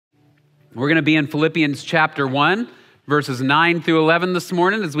We're going to be in Philippians chapter 1, verses 9 through 11 this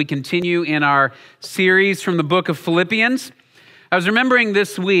morning as we continue in our series from the book of Philippians. I was remembering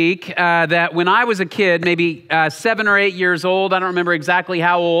this week that when I was a kid, maybe 7 or 8 years old, I don't remember exactly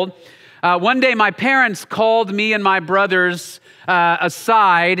how old, one day my parents called me and my brothers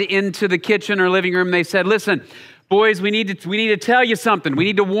aside into the kitchen or living room. They said, "Listen, boys, we need to tell you something. We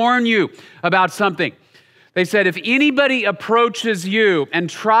need to warn you about something." They said, if anybody approaches you and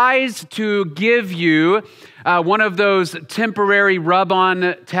tries to give you one of those temporary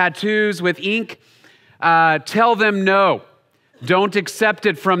rub-on tattoos with ink, tell them no. Don't accept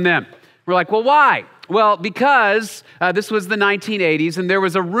it from them. We're like, well, why? Well, because this was the 1980s, and there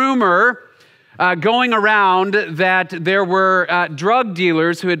was a rumor going around that there were drug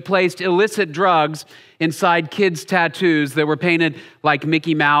dealers who had placed illicit drugs inside kids' tattoos that were painted like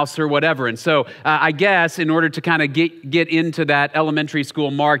Mickey Mouse or whatever. And so I guess in order to kind of get into that elementary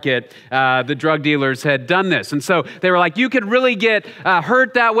school market, the drug dealers had done this. And so they were like, you could really get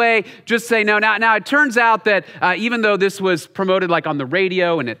hurt that way. Just say no. Now it turns out that even though this was promoted like on the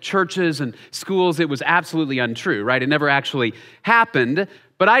radio and at churches and schools, it was absolutely untrue, right? It never actually happened.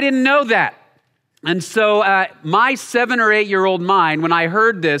 But I didn't know that. And so my 7 or 8 year old mind, when I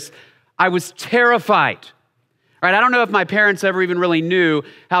heard this, I was terrified. Right? I don't know if my parents ever even really knew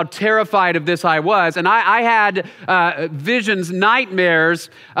how terrified of this I was. And I had visions,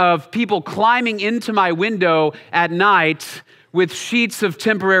 nightmares of people climbing into my window at night with sheets of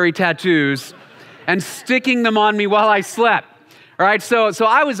temporary tattoos and sticking them on me while I slept. All right, so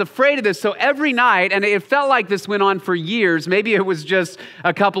I was afraid of this. So every night, and it felt like this went on for years, maybe it was just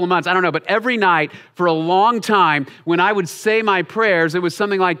a couple of months, I don't know, but every night for a long time, when I would say my prayers, it was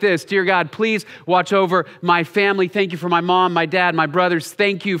something like this: Dear God, please watch over my family. Thank you for my mom, my dad, my brothers.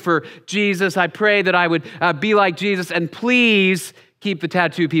 Thank you for Jesus. I pray that I would be like Jesus, and please keep the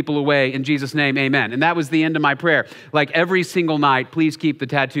tattoo people away. In Jesus' name, amen. And that was the end of my prayer. Like every single night, please keep the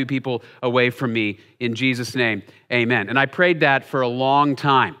tattoo people away from me. In Jesus' name, amen. And I prayed that for a long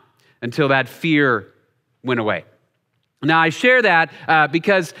time until that fear went away. Now, I share that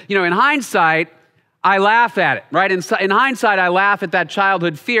because, in hindsight, I laugh at it, right? In hindsight, I laugh at that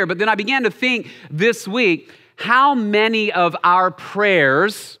childhood fear. But then I began to think this week, how many of our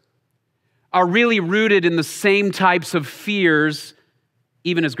prayers are really rooted in the same types of fears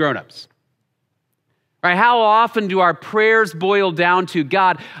even as grown-ups? Right? How often do our prayers boil down to,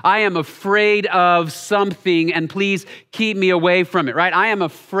 God, I am afraid of something and please keep me away from it, right? I am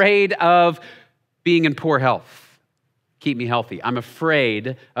afraid of being in poor health. Keep me healthy. I'm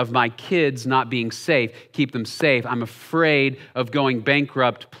afraid of my kids not being safe. Keep them safe. I'm afraid of going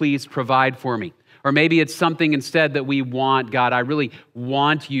bankrupt. Please provide for me. Or maybe it's something instead that we want. God, I really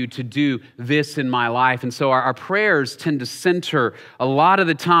want you to do this in my life. And so our prayers tend to center a lot of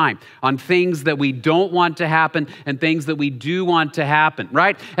the time on things that we don't want to happen and things that we do want to happen,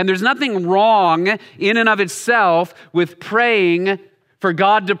 right? And there's nothing wrong in and of itself with praying for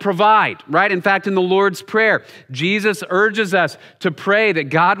God to provide, right? In fact, in the Lord's Prayer, Jesus urges us to pray that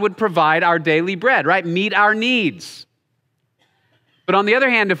God would provide our daily bread, right? Meet our needs. But on the other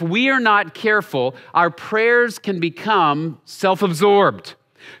hand, if we are not careful, our prayers can become self-absorbed,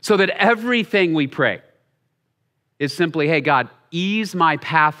 so that everything we pray is simply, hey, God, ease my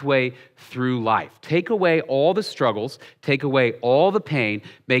pathway through life. Take away all the struggles, take away all the pain,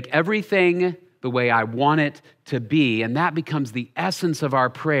 make everything the way I want it to be. And that becomes the essence of our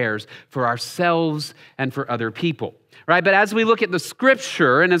prayers for ourselves and for other people. Right? But as we look at the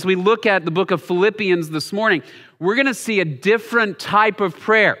scripture and as we look at the book of Philippians this morning, we're going to see a different type of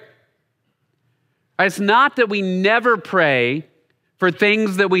prayer. Right? It's not that we never pray for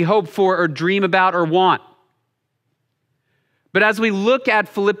things that we hope for or dream about or want. But as we look at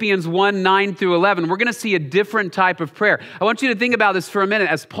Philippians 1, 9 through 11, we're going to see a different type of prayer. I want you to think about this for a minute.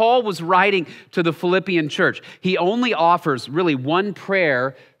 As Paul was writing to the Philippian church, he only offers really one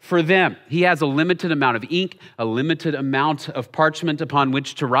prayer for them. He has a limited amount of ink, a limited amount of parchment upon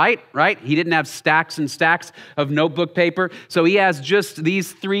which to write, right? He didn't have stacks and stacks of notebook paper. So he has just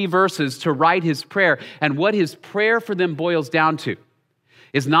these 3 verses to write his prayer. And what his prayer for them boils down to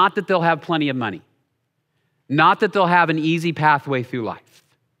is not that they'll have plenty of money, not that they'll have an easy pathway through life,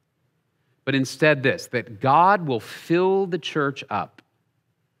 but instead this, that God will fill the church up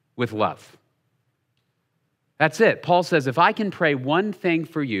with love. That's it. Paul says, if I can pray one thing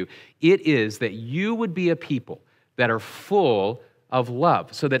for you, it is that you would be a people that are full of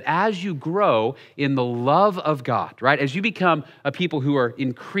love, so that as you grow in the love of God, right, as you become a people who are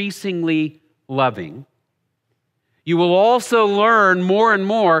increasingly loving, you will also learn more and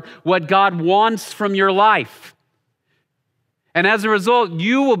more what God wants from your life. And as a result,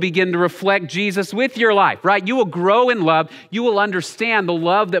 you will begin to reflect Jesus with your life, right? You will grow in love. You will understand the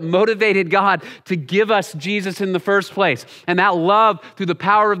love that motivated God to give us Jesus in the first place. And that love, through the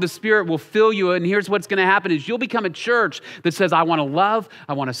power of the Spirit, will fill you. And here's what's going to happen is you'll become a church that says, I want to love,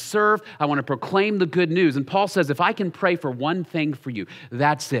 I want to serve, I want to proclaim the good news. And Paul says, if I can pray for one thing for you,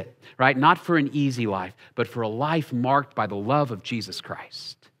 that's it, right? Not for an easy life, but for a life marked by the love of Jesus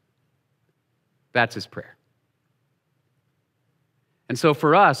Christ. That's his prayer. And so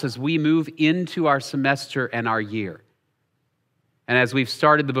for us, as we move into our semester and our year, and as we've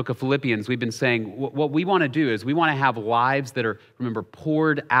started the book of Philippians, we've been saying what we want to do is we want to have lives that are, remember,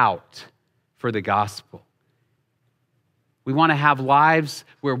 poured out for the gospel. We want to have lives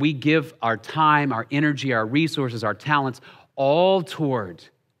where we give our time, our energy, our resources, our talents, all toward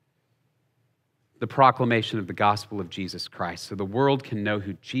the proclamation of the gospel of Jesus Christ, so the world can know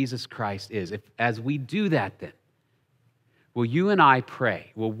who Jesus Christ is. As we do that, then, will you and I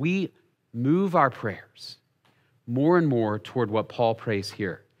pray? Will we move our prayers more and more toward what Paul prays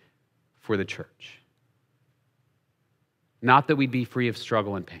here for the church? Not that we'd be free of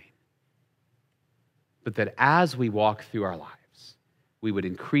struggle and pain, but that as we walk through our lives, we would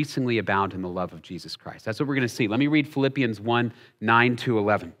increasingly abound in the love of Jesus Christ. That's what we're going to see. Let me read Philippians 1,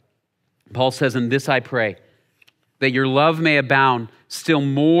 9-11. Paul says, "In this I pray, that your love may abound still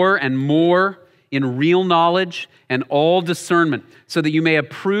more and more in real knowledge and all discernment, so that you may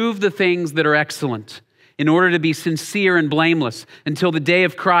approve the things that are excellent, in order to be sincere and blameless until the day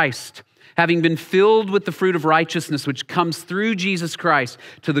of Christ, having been filled with the fruit of righteousness which comes through Jesus Christ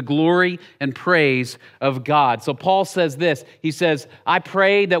to the glory and praise of God." So Paul says this. He says, I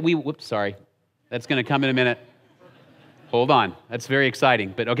pray that we, that's going to come in a minute. Hold on. That's very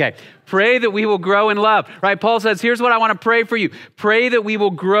exciting, but okay. Pray that we will grow in love, right? Paul says, here's what I want to pray for you. Pray that we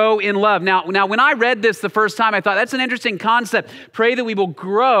will grow in love. Now, when I read this the first time, I thought, that's an interesting concept. Pray that we will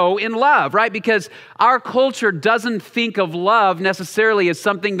grow in love, right? Because our culture doesn't think of love necessarily as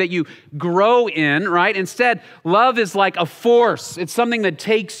something that you grow in, right? Instead, love is like a force. It's something that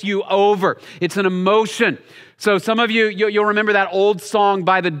takes you over. It's an emotion. So some of you'll remember that old song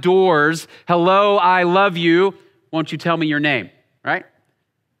by The Doors, Hello, I Love You. Won't you tell me your name, right?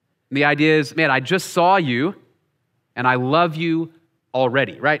 And the idea is, man, I just saw you and I love you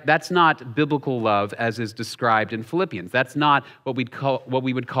already, right? That's not biblical love as is described in Philippians. That's not what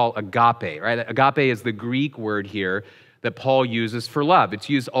we would call agape, right? Agape is the Greek word here that Paul uses for love. It's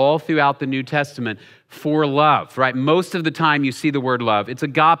used all throughout the New Testament for love, right? Most of the time you see the word love, it's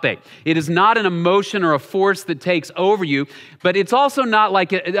agape. It is not an emotion or a force that takes over you, but it's also not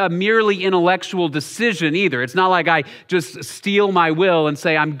like a merely intellectual decision either. It's not like I just steel my will and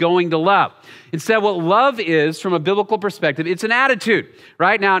say, I'm going to love. Instead, what love is, from a biblical perspective, it's an attitude,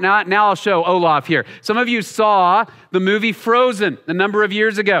 right? Now I'll show Olaf here. Some of you saw the movie Frozen a number of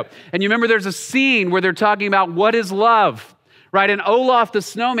years ago, and you remember there's a scene where they're talking about what is love, right? And Olaf the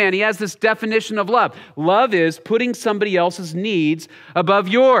snowman, he has this definition of love. Love is putting somebody else's needs above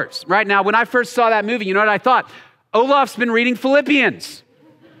yours, right? Now, when I first saw that movie, you know what I thought? Olaf's been reading Philippians,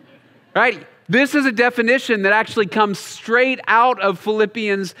 right? This is a definition that actually comes straight out of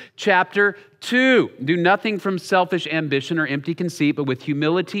Philippians chapter 2. Do nothing from selfish ambition or empty conceit, but with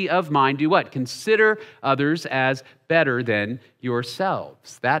humility of mind, do what? Consider others as better than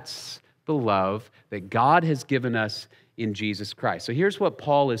yourselves. That's the love that God has given us in Jesus Christ. So here's what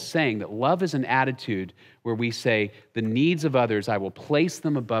Paul is saying, that love is an attitude where we say, the needs of others, I will place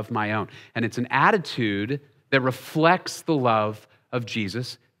them above my own. And it's an attitude that reflects the love of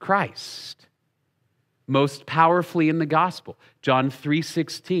Jesus Christ. Most powerfully in the gospel, John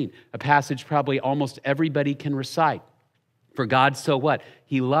 3:16, a passage probably almost everybody can recite. For God so what?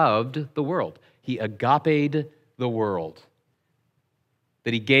 He loved the world. He agaped the world.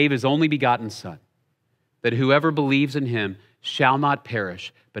 That he gave his only begotten Son, that whoever believes in him shall not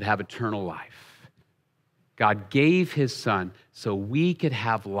perish, but have eternal life. God gave his Son so we could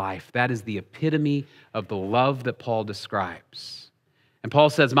have life. That is the epitome of the love that Paul describes. And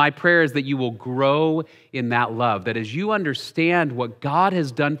Paul says, my prayer is that you will grow in that love, that as you understand what God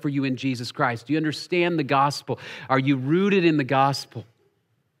has done for you in Jesus Christ, do you understand the gospel? Are you rooted in the gospel?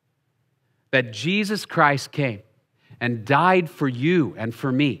 That Jesus Christ came and died for you and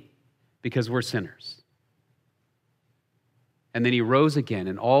for me because we're sinners. And then he rose again,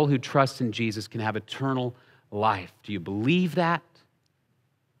 and all who trust in Jesus can have eternal life. Do you believe that?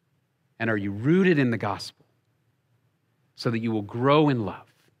 And are you rooted in the gospel so that you will grow in love?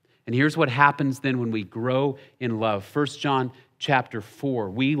 And here's what happens then when we grow in love. 1 John chapter 4,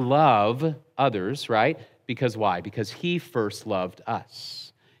 we love others, right? Because why? Because he first loved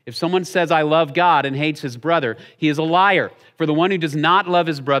us. If someone says, I love God and hates his brother, he is a liar. For the one who does not love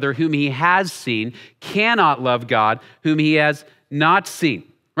his brother whom he has seen cannot love God whom he has not seen.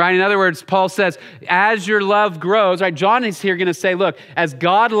 Right? In other words, Paul says, as your love grows, right? John is here going to say, look, as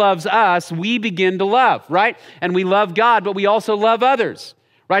God loves us, we begin to love, right? And we love God, but we also love others,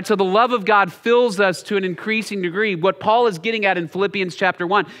 right? So the love of God fills us to an increasing degree. What Paul is getting at in Philippians chapter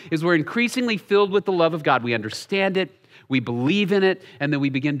 1 is we're increasingly filled with the love of God. We understand it, we believe in it, and then we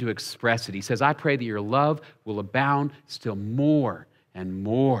begin to express it. He says, I pray that your love will abound still more and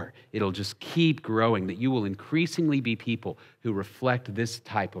more. It'll just keep growing, that you will increasingly be people who reflect this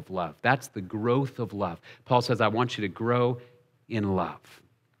type of love. That's the growth of love. Paul says, I want you to grow in love.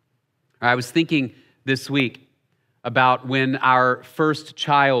 I was thinking this week about when our first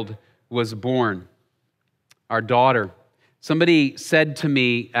child was born, our daughter. Somebody said to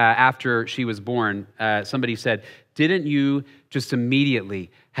me after she was born, somebody said, didn't you just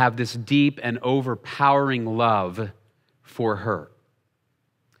immediately have this deep and overpowering love for her?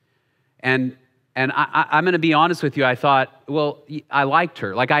 And I'm going to be honest with you, I thought, well, I liked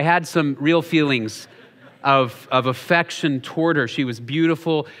her. Like I had some real feelings of affection toward her. She was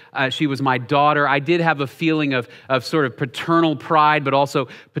beautiful. She was my daughter. I did have a feeling of sort of paternal pride, but also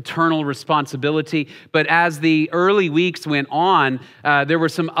paternal responsibility. But as the early weeks went on, there were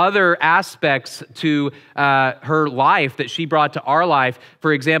some other aspects to her life that she brought to our life.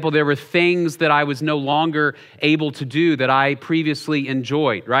 For example, there were things that I was no longer able to do that I previously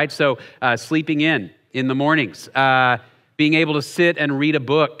enjoyed, right? So sleeping in the mornings, being able to sit and read a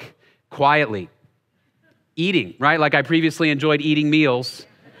book quietly, eating, right? Like I previously enjoyed eating meals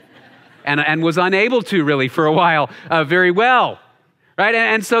and was unable to really for a while very well, right?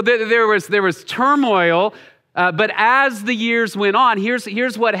 And so there was turmoil, but as the years went on,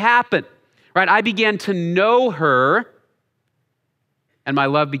 here's what happened, right? I began to know her, and my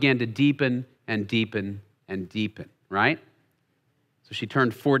love began to deepen and deepen and deepen, right? So she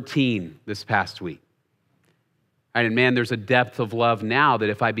turned 14 this past week. Right, and man, there's a depth of love now that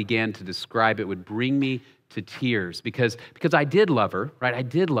if I began to describe it would bring me to tears because I did love her, right? I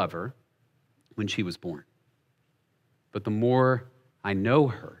did love her when she was born. But the more I know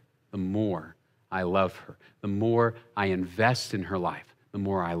her, the more I love her. The more I invest in her life, the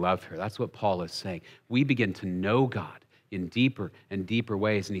more I love her. That's what Paul is saying. We begin to know God in deeper and deeper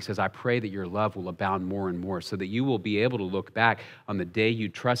ways. And he says, I pray that your love will abound more and more so that you will be able to look back on the day you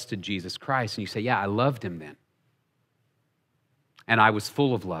trusted Jesus Christ and you say, yeah, I loved him then. And I was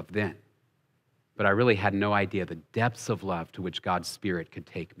full of love then. But I really had no idea the depths of love to which God's Spirit could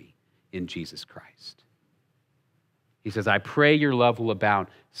take me in Jesus Christ. He says, I pray your love will abound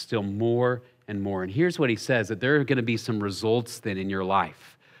still more and more. And here's what he says, that there are going to be some results then in your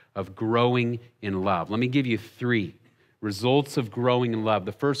life of growing in love. Let me give you 3 results of growing in love.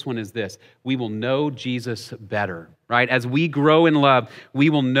 The first one is this: we will know Jesus better, right? As we grow in love, we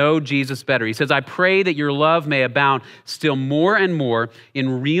will know Jesus better. He says, I pray that your love may abound still more and more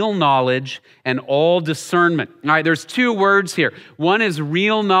in real knowledge and all discernment. All right, there's 2 words here. One is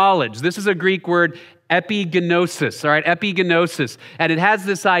real knowledge. This is a Greek word, epigenosis, all right, epigenosis. And it has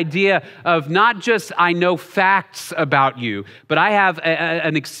this idea of not just I know facts about you, but I have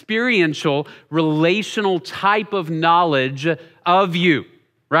an experiential, relational type of knowledge of you,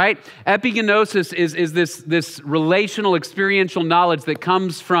 right? Epigenosis is this relational, experiential knowledge that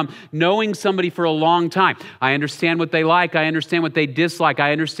comes from knowing somebody for a long time. I understand what they like. I understand what they dislike.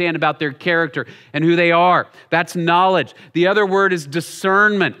 I understand about their character and who they are. That's knowledge. The other word is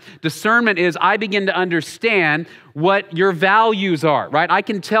discernment. Discernment is I begin to understand what your values are, right? I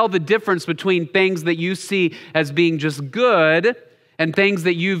can tell the difference between things that you see as being just good and things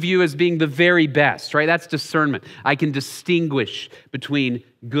that you view as being the very best, right? That's discernment. I can distinguish between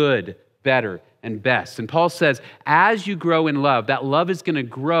good, better, and best. And Paul says, as you grow in love, that love is going to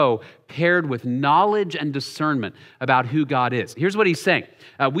grow paired with knowledge and discernment about who God is. Here's what he's saying.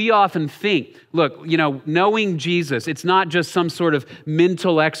 We often think, look, knowing Jesus, it's not just some sort of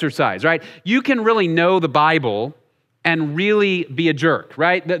mental exercise, right? You can really know the Bible and really be a jerk,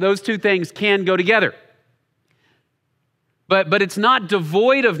 right? Those 2 things can go together. But it's not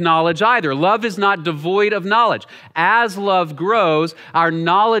devoid of knowledge either. Love is not devoid of knowledge. As love grows, our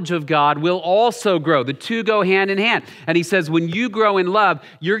knowledge of God will also grow. The 2 go hand in hand. And he says, when you grow in love,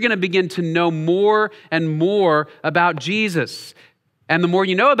 you're going to begin to know more and more about Jesus. And the more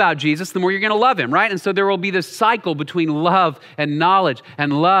you know about Jesus, the more you're going to love him, right? And so there will be this cycle between love and knowledge,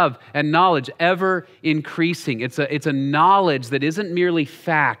 ever increasing. It's a knowledge that isn't merely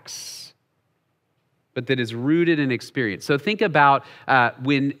facts, but that is rooted in experience. So think about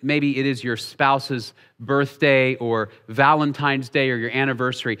when maybe it is your spouse's birthday or Valentine's Day or your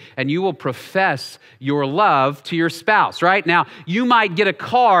anniversary, and you will profess your love to your spouse, right? Now, you might get a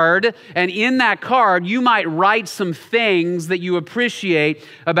card, and in that card, you might write some things that you appreciate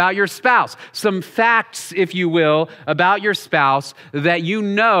about your spouse, some facts, if you will, about your spouse that you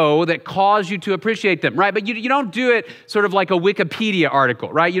know that cause you to appreciate them, right? But you don't do it sort of like a Wikipedia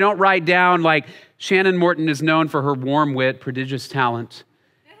article, right? You don't write down like, Shannon Morton is known for her warm wit, prodigious talent,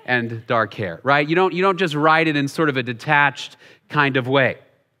 and dark hair, right? You don't just write it in sort of a detached kind of way.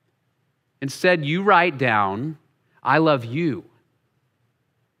 Instead, you write down, I love you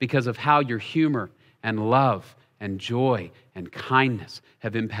because of how your humor and love and joy and kindness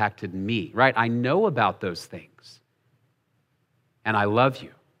have impacted me, right? I know about those things, and I love you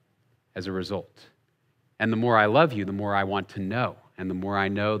as a result. And the more I love you, the more I want to know. And the more I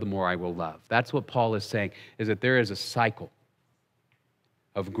know, the more I will love. That's what Paul is saying, is that there is a cycle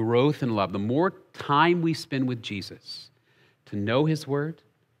of growth in love. The more time we spend with Jesus to know his word,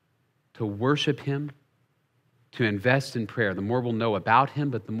 to worship him, to invest in prayer, the more we'll know about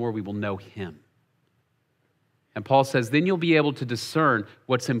him, but the more we will know him. And Paul says, then you'll be able to discern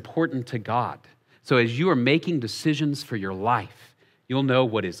what's important to God. So as you are making decisions for your life, you'll know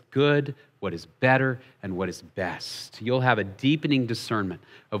what is good, what is better, and what is best. You'll have a deepening discernment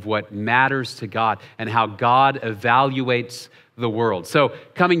of what matters to God and how God evaluates the world. So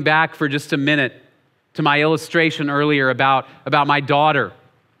coming back for just a minute to my illustration earlier about my daughter.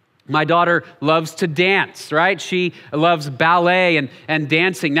 My daughter loves to dance, right? She loves ballet and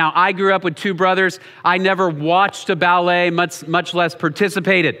dancing. Now, I grew up with two brothers. I never watched a ballet, much less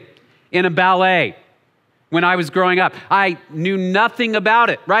participated in a ballet. When I was growing up, I knew nothing about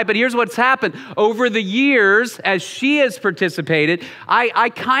it, right? But here's what's happened. Over the years, as she has participated, I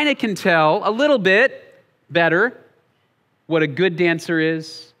kind of can tell a little bit better what a good dancer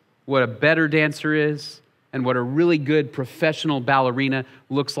is, what a better dancer is, and what a really good professional ballerina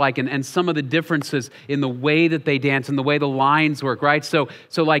looks like, and some of the differences in the way that they dance and the way the lines work, right? So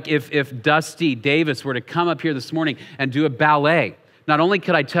like if Dusty Davis were to come up here this morning and do a ballet, not only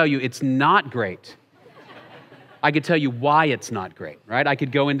could I tell you it's not great, I could tell you why it's not great, right? I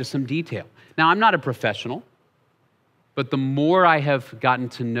could go into some detail. Now, I'm not a professional, but the more I have gotten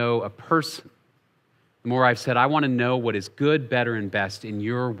to know a person, the more I've said, I want to know what is good, better, and best in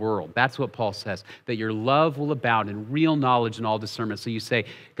your world. That's what Paul says, that your love will abound in real knowledge and all discernment. So you say,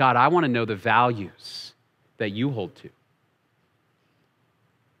 God, I want to know the values that you hold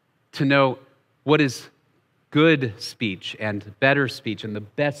to know what is good speech and better speech and the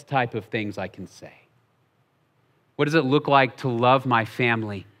best type of things I can say. What does it look like to love my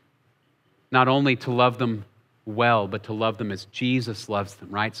family? Not only to love them well, but to love them as Jesus loves them,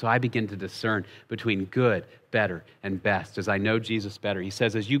 right? So I begin to discern between good, better, and best as I know Jesus better. He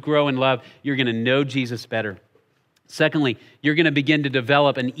says, as you grow in love, you're going to know Jesus better. Secondly, you're going to begin to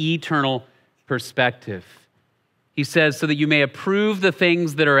develop an eternal perspective. He says, so that you may approve the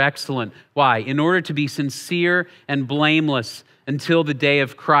things that are excellent. Why? In order to be sincere and blameless until the day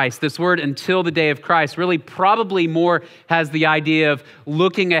of Christ. This word, until the day of Christ, really probably more has the idea of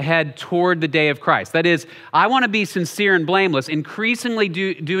looking ahead toward the day of Christ. That is, I want to be sincere and blameless, increasingly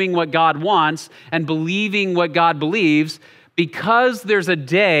doing what God wants and believing what God believes, because there's a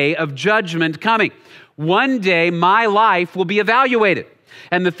day of judgment coming. One day, my life will be evaluated.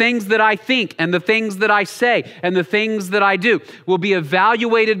 And the things that I think and the things that I say and the things that I do will be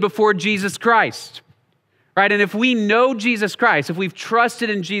evaluated before Jesus Christ. Right? And if we know Jesus Christ, if we've trusted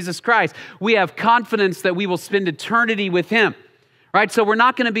in Jesus Christ, we have confidence that we will spend eternity with him. Right? So we're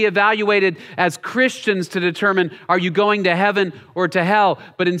not going to be evaluated as Christians to determine, are you going to heaven or to hell?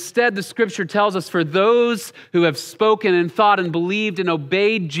 But instead, the scripture tells us, for those who have spoken and thought and believed and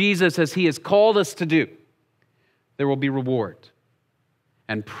obeyed Jesus as he has called us to do, there will be reward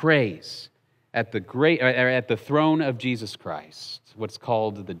and praise at the throne of Jesus Christ, what's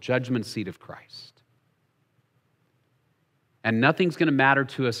called the judgment seat of Christ. And nothing's going to matter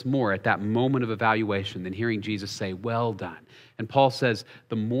to us more at that moment of evaluation than hearing Jesus say, well done. And Paul says,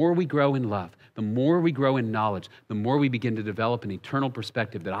 the more we grow in love, the more we grow in knowledge, the more we begin to develop an eternal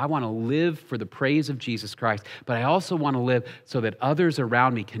perspective that I want to live for the praise of Jesus Christ, but I also want to live so that others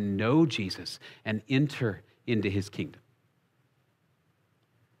around me can know Jesus and enter into his kingdom.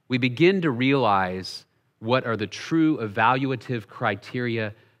 We begin to realize what are the true evaluative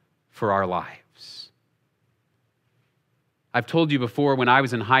criteria for our lives. I've told you before, when I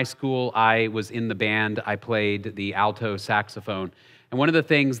was in high school, I was in the band. I played the alto saxophone. And one of the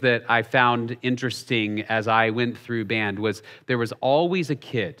things that I found interesting as I went through band was there was always a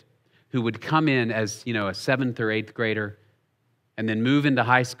kid who would come in as, a 7th or 8th grader and then move into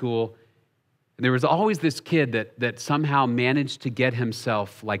high school. And there was always this kid that somehow managed to get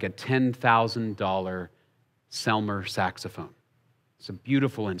himself like a $10,000 Selmer saxophone. It's a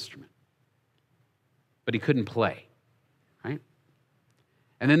beautiful instrument, but he couldn't play, right?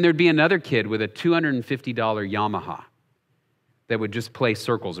 And then there'd be another kid with a $250 Yamaha that would just play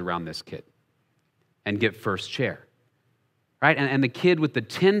circles around this kid and get first chair, right? And the kid with the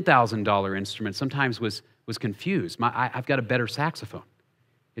 $10,000 instrument sometimes was confused. I've got a better saxophone.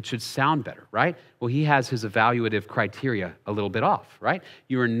 It should sound better, right? Well, he has his evaluative criteria a little bit off, right?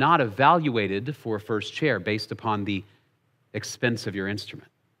 You are not evaluated for first chair based upon the expense of your instrument.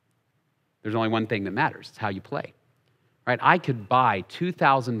 There's only one thing that matters. It's how you play, right? I could buy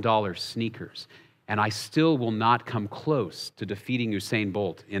 $2,000 sneakers, and I still will not come close to defeating Usain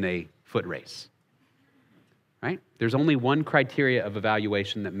Bolt in a foot race, right? There's only one criteria of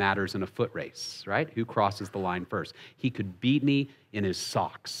evaluation that matters in a foot race, right? Who crosses the line first? He could beat me in his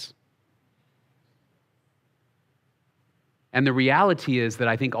socks. And the reality is that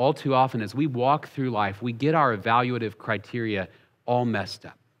I think all too often as we walk through life, we get our evaluative criteria all messed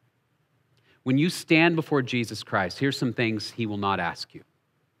up. When you stand before Jesus Christ, here's some things he will not ask you.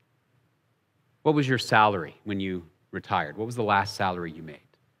 What was your salary when you retired? What was the last salary you made?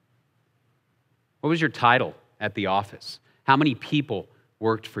 What was your title at the office? How many people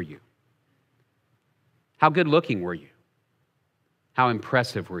worked for you? How good looking were you? How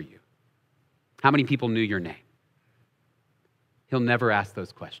impressive were you? How many people knew your name? He'll never ask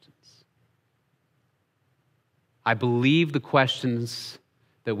those questions. I believe the questions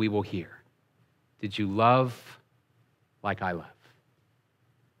that we will hear. Did you love like I love?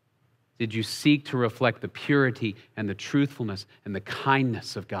 Did you seek to reflect the purity and the truthfulness and the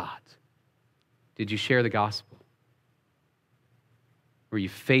kindness of God? Did you share the gospel? Were you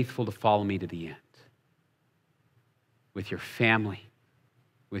faithful to follow me to the end? With your family,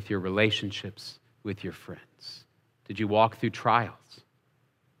 with your relationships, with your friends? Did you walk through trials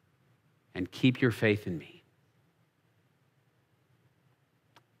and keep your faith in me?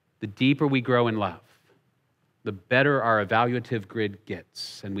 The deeper we grow in love, the better our evaluative grid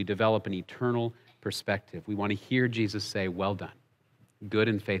gets, and we develop an eternal perspective. We want to hear Jesus say, "Well done, good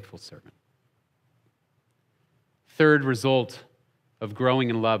and faithful servant." Third result of growing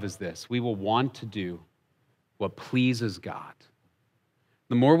in love is this: we will want to do what pleases God.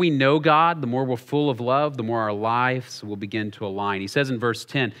 The more we know God, the more we're full of love, the more our lives will begin to align. He says in verse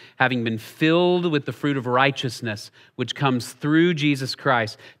 10, having been filled with the fruit of righteousness, which comes through Jesus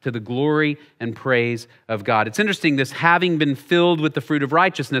Christ to the glory and praise of God. It's interesting, this having been filled with the fruit of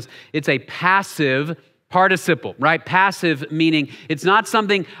righteousness, it's a passive participle, right? Passive meaning it's not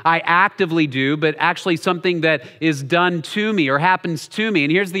something I actively do, but actually something that is done to me or happens to me.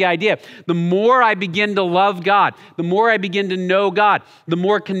 And here's the idea. The more I begin to love God, the more I begin to know God, the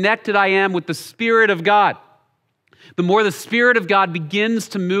more connected I am with the Spirit of God, the more the Spirit of God begins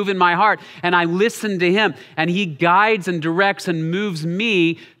to move in my heart and I listen to Him and He guides and directs and moves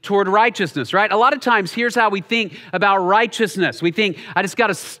me toward righteousness, right? A lot of times, here's how we think about righteousness. We think, I just got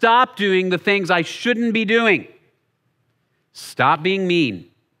to stop doing the things I shouldn't be doing. Stop being mean.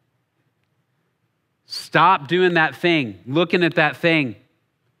 Stop doing that thing, looking at that thing,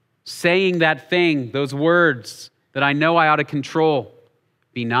 saying that thing, those words that I know I ought to control.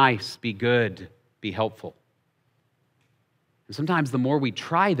 Be nice, be good, be helpful. And sometimes the more we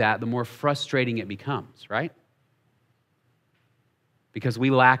try that, the more frustrating it becomes, right? Because we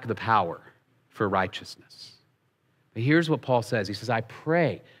lack the power for righteousness. But here's what Paul says. He says, I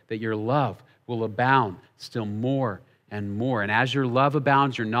pray that your love will abound still more and more. And as your love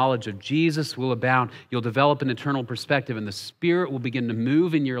abounds, your knowledge of Jesus will abound. You'll develop an eternal perspective, and the Spirit will begin to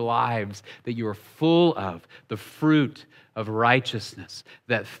move in your lives that you are full of the fruit of righteousness,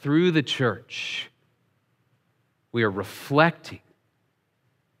 that through the church, we are reflecting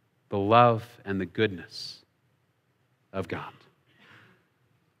the love and the goodness of God.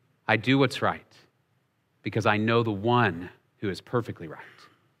 I do what's right because I know the one who is perfectly right.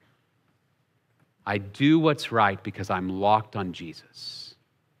 I do what's right because I'm locked on Jesus.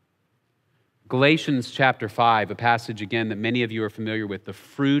 Galatians chapter 5, a passage again that many of you are familiar with, the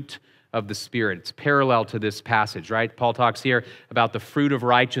fruit of the Spirit. It's parallel to this passage, right? Paul talks here about the fruit of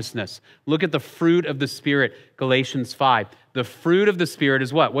righteousness. Look at the fruit of the Spirit, Galatians 5. The fruit of the Spirit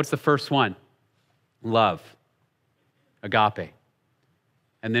is what? What's the first one? Love, agape.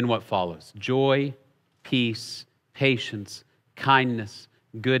 And then what follows? Joy, peace, patience, kindness,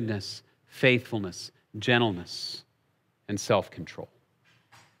 goodness, faithfulness, gentleness, and self-control.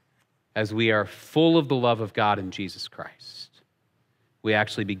 As we are full of the love of God in Jesus Christ, we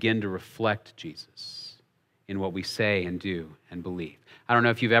actually begin to reflect Jesus in what we say and do and believe. I don't know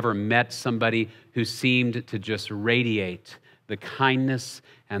if you've ever met somebody who seemed to just radiate the kindness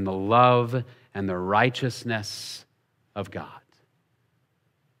and the love and the righteousness of God.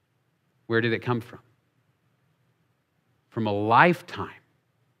 Where did it come from? From a lifetime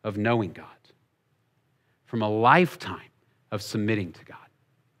of knowing God, from a lifetime of submitting to God.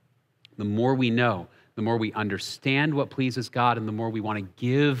 The more we know, the more we understand what pleases God, and the more we want to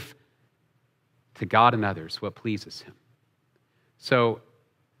give to God and others what pleases Him. So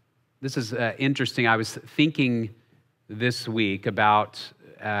this is interesting. I was thinking this week about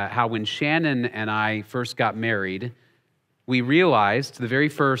how when Shannon and I first got married, we realized the very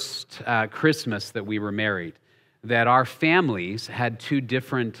first Christmas that we were married that our families had two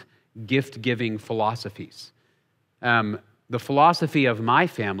different gift-giving philosophies. The philosophy of my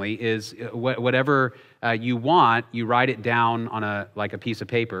family is whatever you want, you write it down on a piece of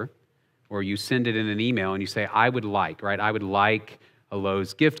paper, or you send it in an email and you say, I would like, right? I would like a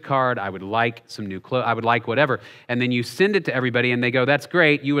Lowe's gift card. I would like some new clothes. I would like whatever. And then you send it to everybody and they go, that's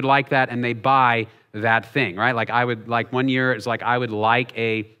great. You would like that. And they buy that thing, right? Like one year, it's like, I would like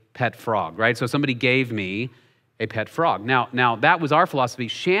a pet frog, right? So somebody gave me a pet frog. Now that was our philosophy.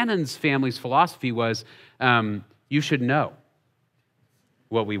 Shannon's family's philosophy was, you should know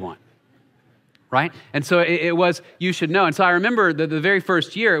what we want, right? And so it was, you should know. And so I remember the very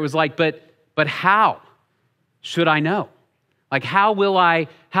first year, it was like, but how should I know? Like, how will I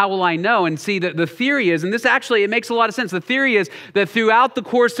know? And see, the theory is, and this actually, it makes a lot of sense. The theory is that throughout the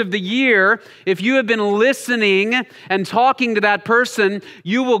course of the year, if you have been listening and talking to that person,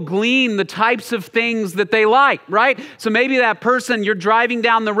 you will glean the types of things that they like, right? So maybe that person, you're driving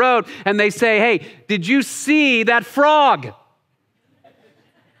down the road and they say, hey, did you see that frog?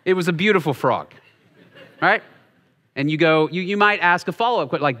 It was a beautiful frog, right? And you go, you might ask a follow-up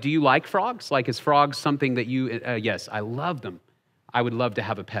question, like, do you like frogs? Like, is frogs something that you, yes, I love them. I would love to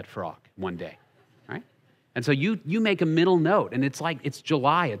have a pet frog one day, right? And so you make a mental note, and it's like, it's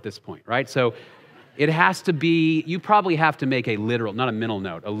July at this point, right? So it has to be, you probably have to make a literal, not a mental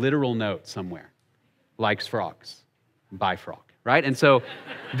note, a literal note somewhere. Likes frogs, buy frog, right? And so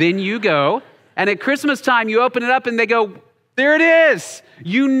then you go, and at Christmas time, you open it up, and they go, there it is.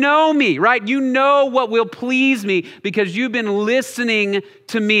 You know me, right? You know what will please me because you've been listening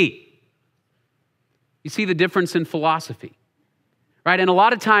to me. You see the difference in philosophy, right? And a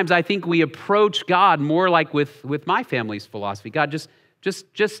lot of times I think we approach God more like with my family's philosophy. God,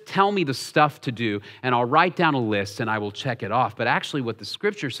 just tell me the stuff to do and I'll write down a list and I will check it off. But actually what the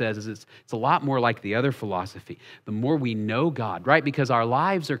scripture says is it's a lot more like the other philosophy. The more we know God, right? Because our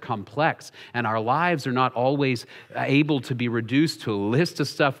lives are complex and our lives are not always able to be reduced to a list of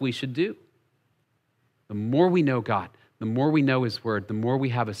stuff we should do. The more we know God, the more we know His Word, the more we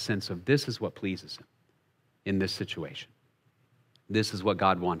have a sense of this is what pleases Him in this situation. This is what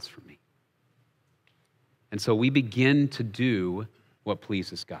God wants from me. And so we begin to do what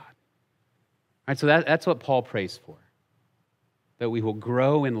pleases God. All right, so that's what Paul prays for, that we will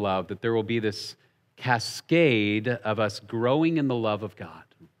grow in love, that there will be this cascade of us growing in the love of God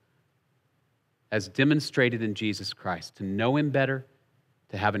as demonstrated in Jesus Christ, to know Him better,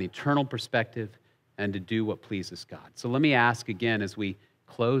 to have an eternal perspective, and to do what pleases God. So let me ask again as we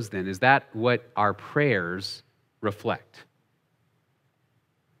close then, is that what our prayers reflect?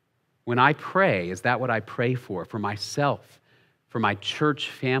 When I pray, is that what I pray for myself, for my church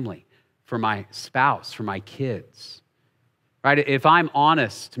family, for my spouse, for my kids? Right? If I'm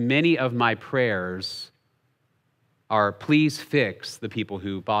honest, many of my prayers are, please fix the people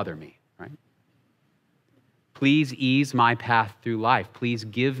who bother me, right? Please ease my path through life. Please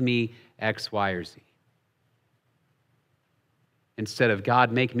give me X, Y, or Z. Instead of,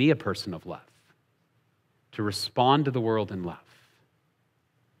 God, make me a person of love, to respond to the world in love,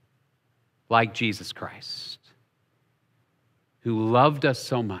 like Jesus Christ, who loved us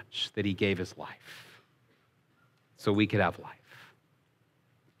so much that He gave His life so we could have life.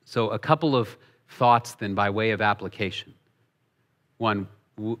 So a couple of thoughts then by way of application. One,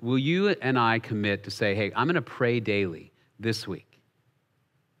 will you and I commit to say, hey, I'm going to pray daily this week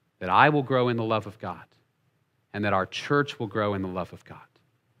that I will grow in the love of God and that our church will grow in the love of God?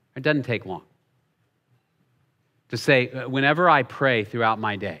 It doesn't take long. To say, whenever I pray throughout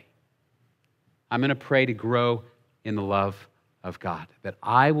my day, I'm going to pray to grow in the love of God, that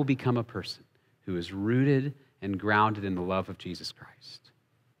I will become a person who is rooted and grounded in the love of Jesus Christ.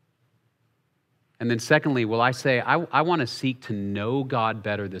 And then secondly, will I say, I want to seek to know God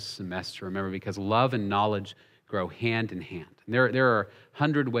better this semester, remember, because love and knowledge grow hand in hand. There are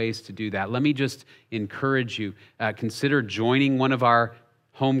 100 ways to do that. Let me just encourage you, consider joining one of our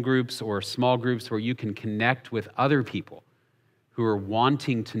home groups or small groups where you can connect with other people who are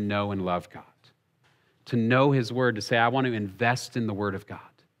wanting to know and love God, to know His Word, to say, I want to invest in the Word of God.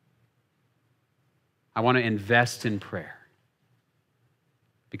 I want to invest in prayer.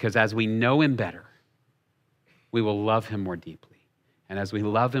 Because as we know Him better, we will love Him more deeply. And as we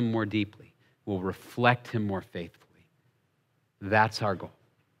love Him more deeply, we'll reflect Him more faithfully. That's our goal.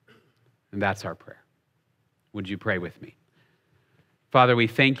 And that's our prayer. Would you pray with me? Father, we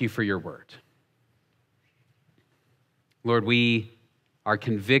thank you for your word. Lord, we are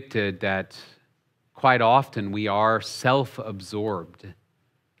convicted that quite often we are self-absorbed.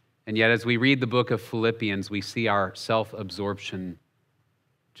 And yet as we read the book of Philippians, we see our self-absorption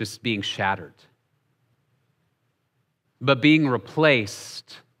just being shattered, but being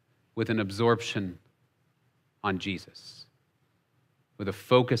replaced with an absorption on Jesus, with a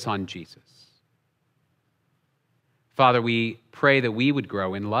focus on Jesus. Father, we pray that we would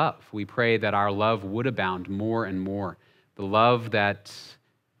grow in love. We pray that our love would abound more and more. The love that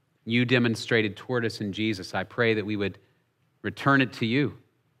you demonstrated toward us in Jesus, I pray that we would return it to you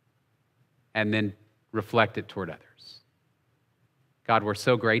and then reflect it toward others. God, we're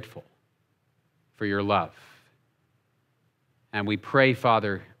so grateful for your love. And we pray,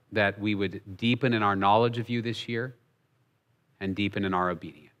 Father, that we would deepen in our knowledge of you this year and deepen in our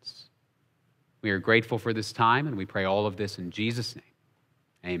obedience. We are grateful for this time, and we pray all of this in Jesus' name.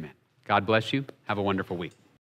 Amen. God bless you. Have a wonderful week.